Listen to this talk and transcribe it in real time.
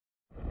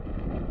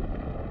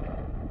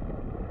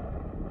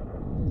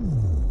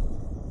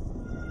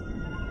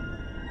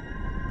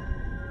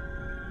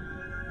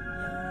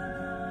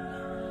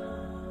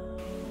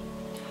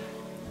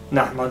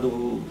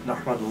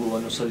نحمده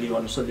ونصلي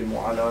ونسلم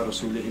على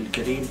رسوله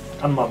الكريم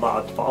أما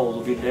بعد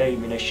فأعوذ بالله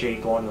من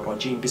الشيطان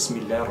الرجيم بسم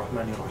الله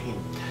الرحمن الرحيم.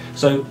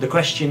 So the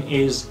question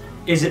is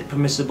it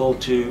permissible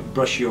to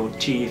brush your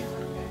teeth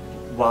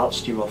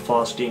whilst you are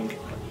fasting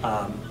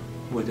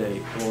with a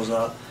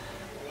roza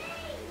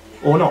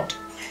or not?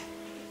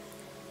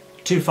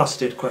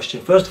 Two-faceted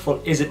question. First of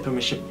all, is it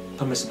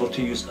permissible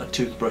to use a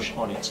toothbrush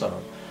on its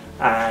own?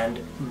 And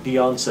the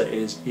answer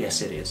is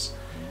yes, it is.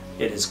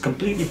 It is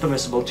completely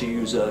permissible to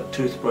use a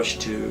toothbrush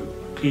to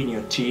clean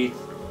your teeth.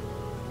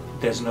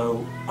 There's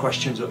no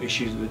questions or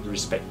issues with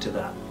respect to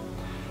that.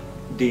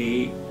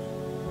 The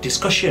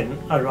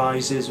discussion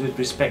arises with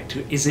respect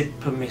to, is it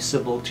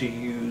permissible to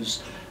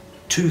use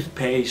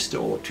toothpaste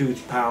or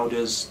tooth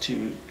powders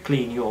to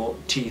clean your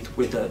teeth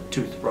with a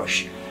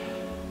toothbrush?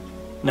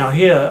 Now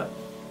here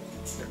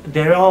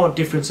there are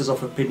differences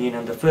of opinion,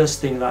 and the first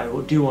thing that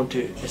I do want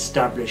to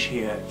establish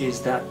here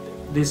is that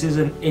this is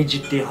an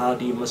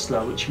ijtihadi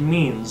masla, which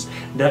means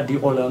that the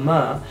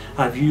ulama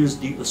have used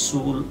the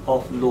usul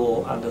of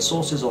law and the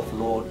sources of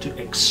law to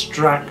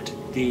extract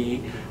the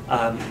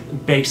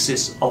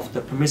basis of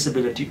the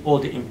permissibility or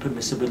the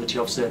impermissibility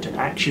of certain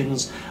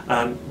actions.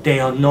 They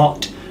are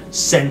not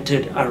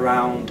centered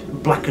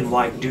around black and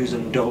white do's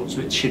and don'ts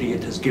which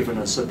Shariat has given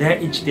us. So they're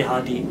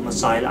ijtihadi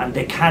masail, and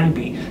there can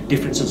be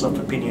differences of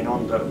opinion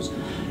on those.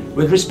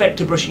 With respect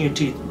to brushing your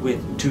teeth with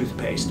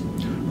toothpaste,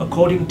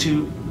 according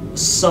to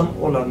some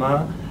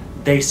ulama,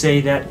 they say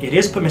that it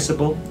is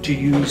permissible to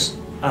use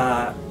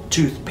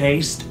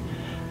toothpaste.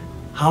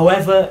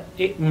 However,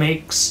 it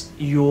makes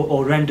your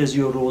or renders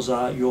your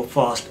roza, your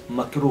fast,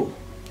 makruh.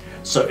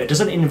 So it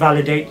doesn't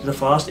invalidate the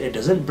fast, it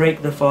doesn't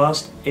break the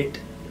fast, it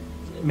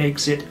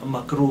makes it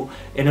makruh.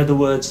 In other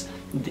words,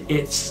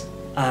 it's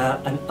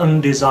an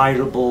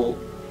undesirable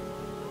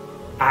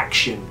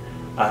action.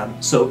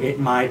 So it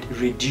might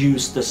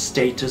reduce the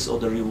status or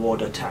the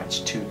reward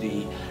attached to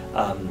the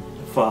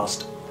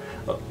fast.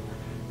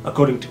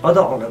 According to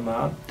other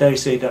ulama, they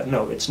say that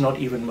no, it's not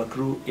even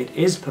makruh, it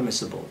is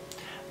permissible.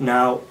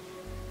 Now,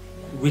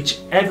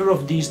 whichever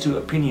of these two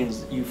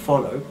opinions you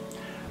follow,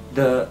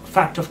 the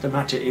fact of the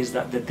matter is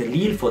that the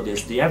dalil for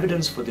this, the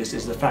evidence for this,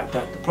 is the fact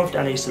that the Prophet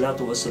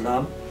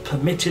ﷺ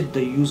permitted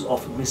the use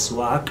of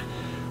miswak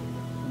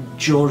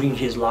during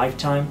his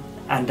lifetime,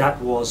 and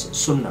that was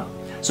sunnah.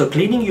 So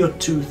cleaning your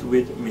tooth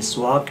with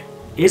miswak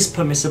is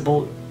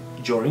permissible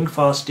during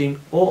fasting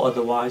or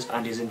otherwise,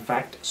 and is in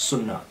fact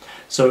sunnah.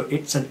 So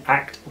it's an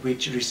act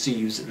which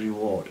receives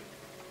reward.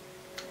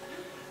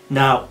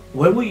 Now,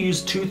 when we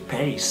use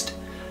toothpaste,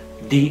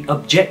 the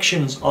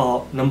objections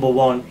are, number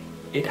one,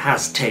 it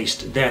has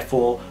taste,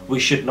 therefore we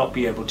should not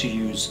be able to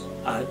use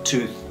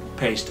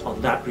toothpaste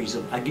on that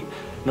reason.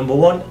 Number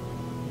one,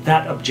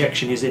 that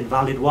objection is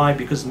invalid. Why?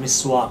 Because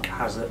miswak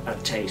has a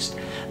taste.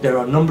 There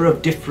are a number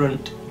of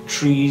different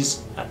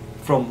trees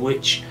from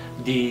which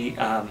the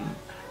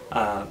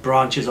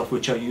branches of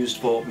which are used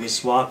for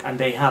miswak, and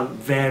they have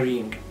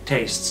varying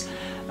tastes.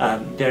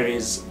 There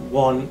is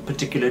one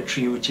particular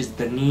tree which is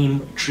the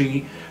neem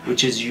tree,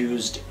 which is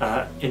used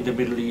in the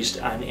Middle East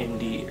and in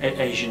the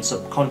Asian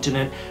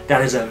subcontinent.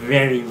 That is a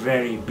very,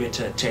 very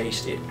bitter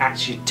taste. It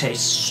actually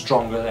tastes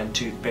stronger than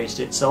toothpaste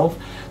itself.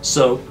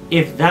 So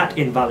if that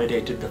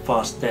invalidated the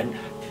fast, then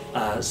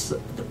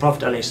the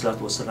Prophet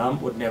ﷺ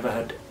would never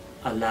have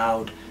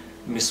allowed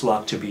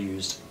miswak to be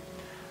used.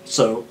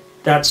 So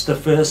that's the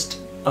first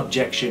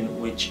objection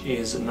which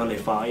is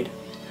nullified.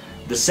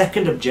 The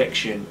second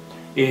objection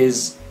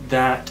is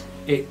that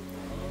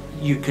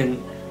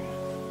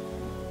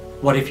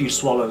what if you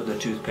swallow the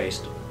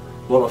toothpaste?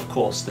 Well, of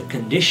course, the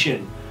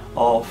condition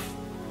of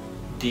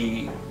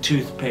the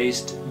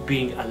toothpaste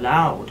being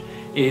allowed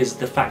is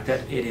the fact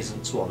that it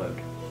isn't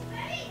swallowed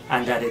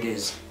and that it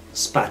is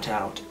spat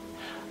out.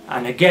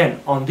 And again,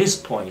 on this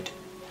point,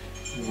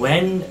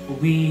 when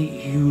we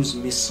use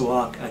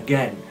miswak,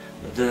 again,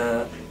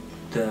 the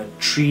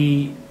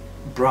tree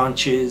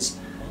branches,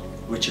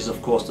 which is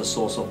of course the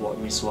source of what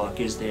miswak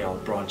is, they are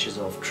branches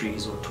of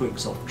trees or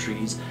twigs of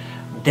trees.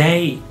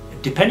 They,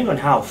 depending on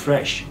how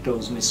fresh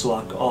those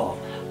miswak are,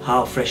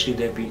 how freshly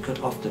they've been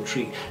cut off the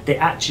tree, they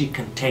actually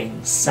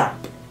contain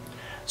sap.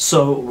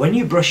 So when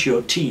you brush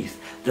your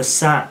teeth, the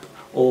sap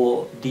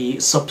or the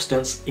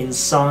substance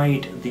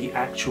inside the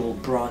actual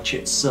branch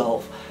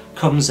itself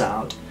comes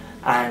out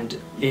and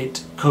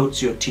it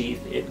coats your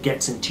teeth, it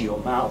gets into your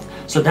mouth.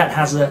 So that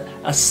has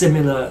a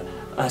similar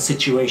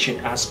situation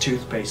as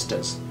toothpaste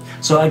does.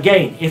 So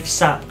again, if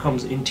sap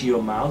comes into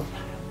your mouth,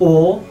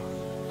 or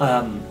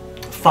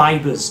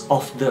fibers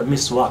of the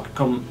miswak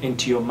come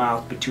into your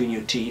mouth between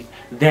your teeth,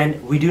 then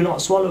we do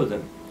not swallow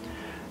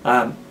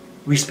them.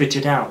 We spit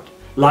it out.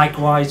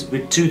 Likewise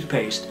with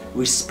toothpaste,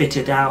 we spit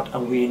it out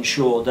and we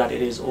ensure that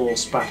it is all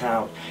spat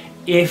out.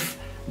 If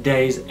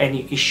there is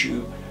any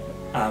issue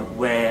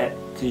where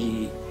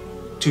the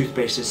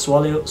toothpaste is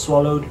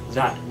swallowed,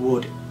 that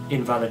would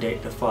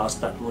invalidate the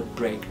fast, that would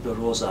break the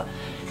roza.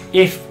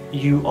 If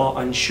you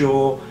are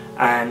unsure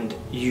and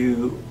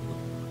you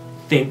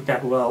think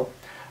that, well,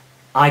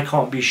 I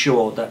can't be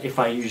sure that if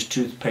I use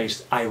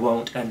toothpaste I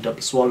won't end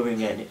up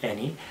swallowing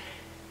any.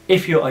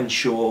 If you're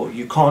unsure,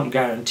 you can't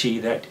guarantee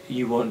that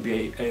you won't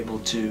be able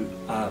to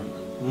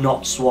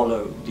not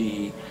swallow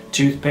the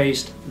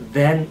toothpaste,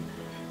 then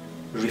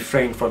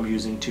refrain from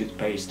using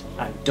toothpaste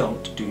and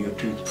don't do your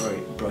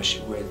toothbrush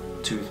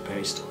with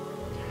toothpaste.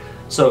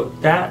 So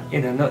that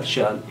in a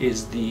nutshell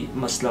is the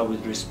masla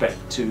with respect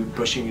to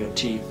brushing your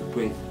teeth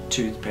with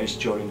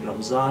toothpaste during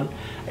Ramadan.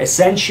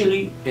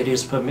 Essentially it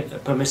is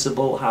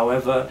permissible.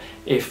 However,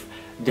 if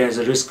there's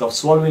a risk of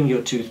swallowing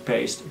your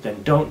toothpaste,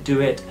 then don't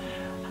do it.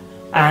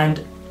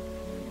 And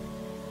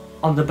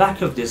on the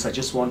back of this, I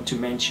just want to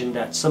mention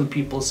that some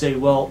people say,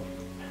 well,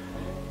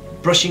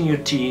 brushing your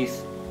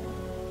teeth,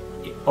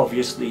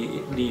 obviously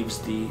it leaves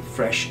the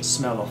fresh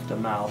smell of the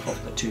mouth,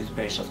 of the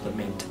toothpaste, of the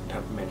mint,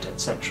 peppermint,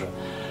 etc.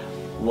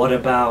 What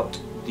about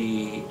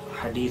the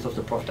hadith of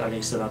the Prophet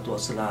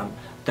ﷺ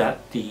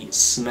that the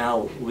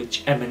smell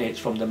which emanates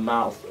from the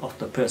mouth of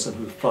the person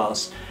who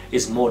fasts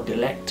is more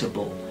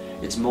delectable,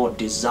 it's more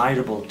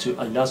desirable to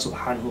Allah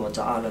subhanahu wa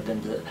ta'ala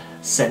than the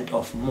scent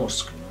of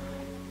musk?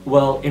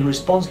 Well, in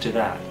response to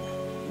that,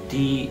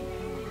 the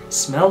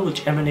smell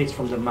which emanates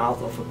from the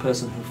mouth of a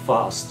person who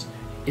fasts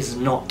is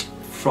not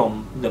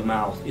from the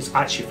mouth, it's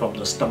actually from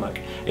the stomach.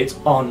 It's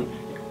on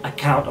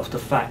account of the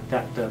fact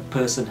that the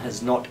person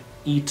has not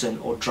eaten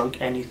or drunk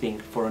anything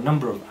for a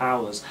number of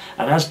hours,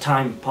 and as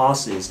time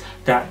passes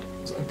that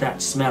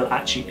smell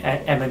actually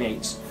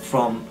emanates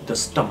from the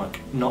stomach,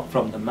 not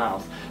from the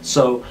mouth.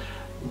 So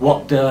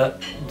what the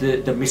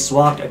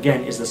miswak,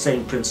 again, is the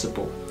same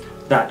principle,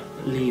 that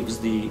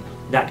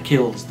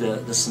kills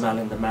the smell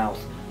in the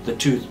mouth. The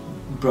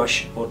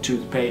toothbrush or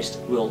toothpaste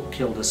will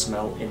kill the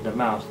smell in the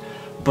mouth.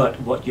 But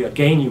what you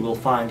will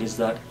find is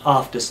that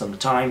after some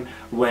time,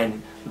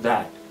 when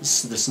the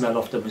smell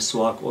of the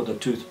miswak or the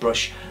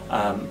toothbrush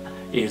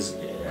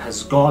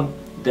has gone,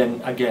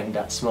 then again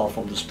that smell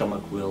from the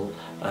stomach will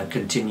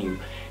continue.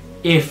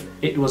 If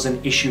it was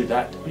an issue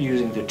that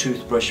using the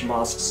toothbrush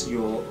masks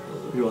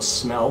your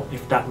smell,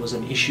 if that was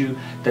an issue,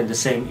 then the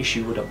same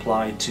issue would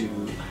apply to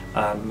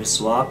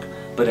miswak.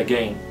 But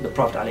again, the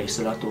Prophet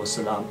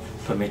ﷺ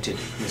permitted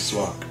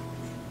miswak.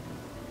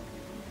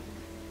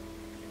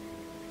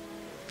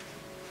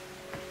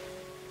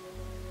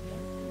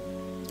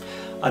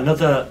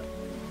 Another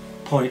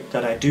point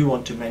that I do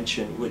want to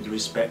mention with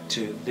respect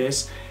to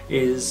this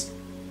is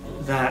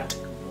that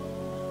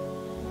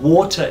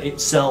water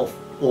itself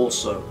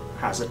also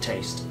has a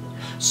taste.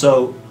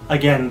 So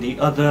again, the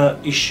other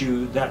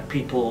issue that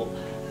people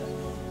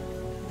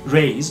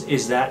raise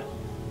is that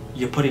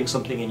you're putting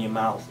something in your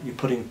mouth, you're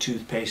putting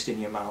toothpaste in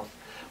your mouth.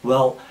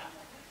 Well,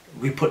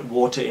 we put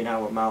water in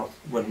our mouth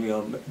when we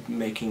are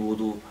making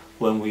wudu,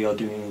 when we are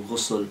doing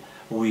ghusl.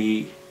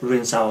 We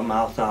rinse our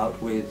mouth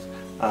out with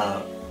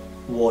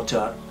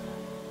water.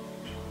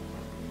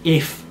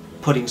 If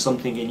putting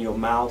something in your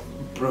mouth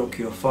broke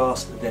your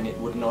fast, then it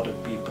would not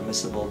be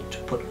permissible to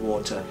put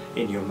water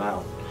in your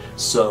mouth.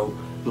 So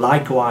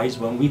likewise,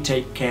 when we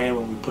take care,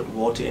 when we put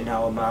water in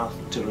our mouth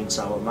to rinse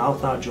our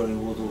mouth out during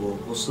wudu or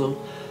ghusl,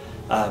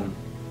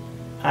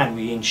 and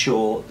we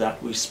ensure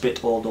that we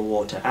spit all the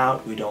water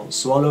out, we don't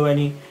swallow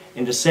any.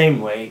 In the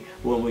same way,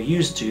 when we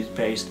use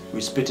toothpaste,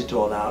 we spit it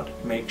all out,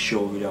 make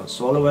sure we don't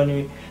swallow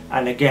any,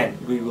 and again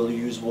we will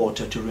use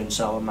water to rinse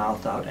our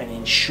mouth out and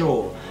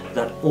ensure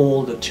that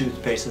all the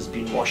toothpaste has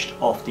been washed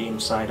off the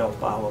inside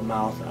of our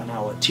mouth and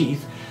our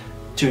teeth,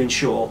 to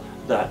ensure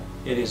that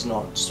it is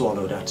not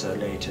swallowed at a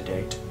later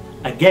date.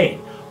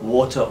 Again,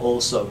 water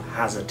also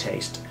has a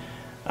taste.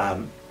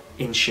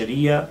 In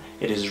Sharia,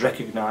 it is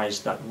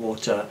recognized that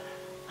water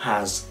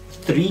has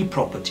three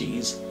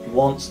properties.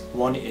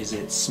 One is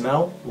its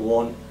smell,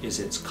 one is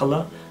its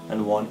color,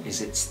 and one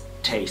is its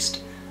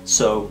taste.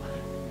 So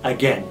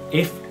again,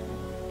 if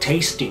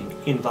tasting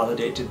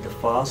invalidated the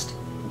fast,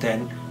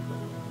 then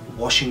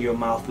washing your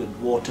mouth with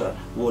water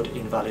would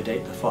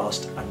invalidate the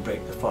fast and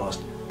break the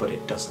fast, but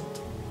it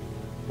doesn't.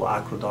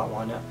 وآخر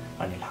دعوانا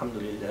أن الحمد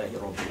لله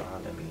رب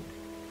العالمين.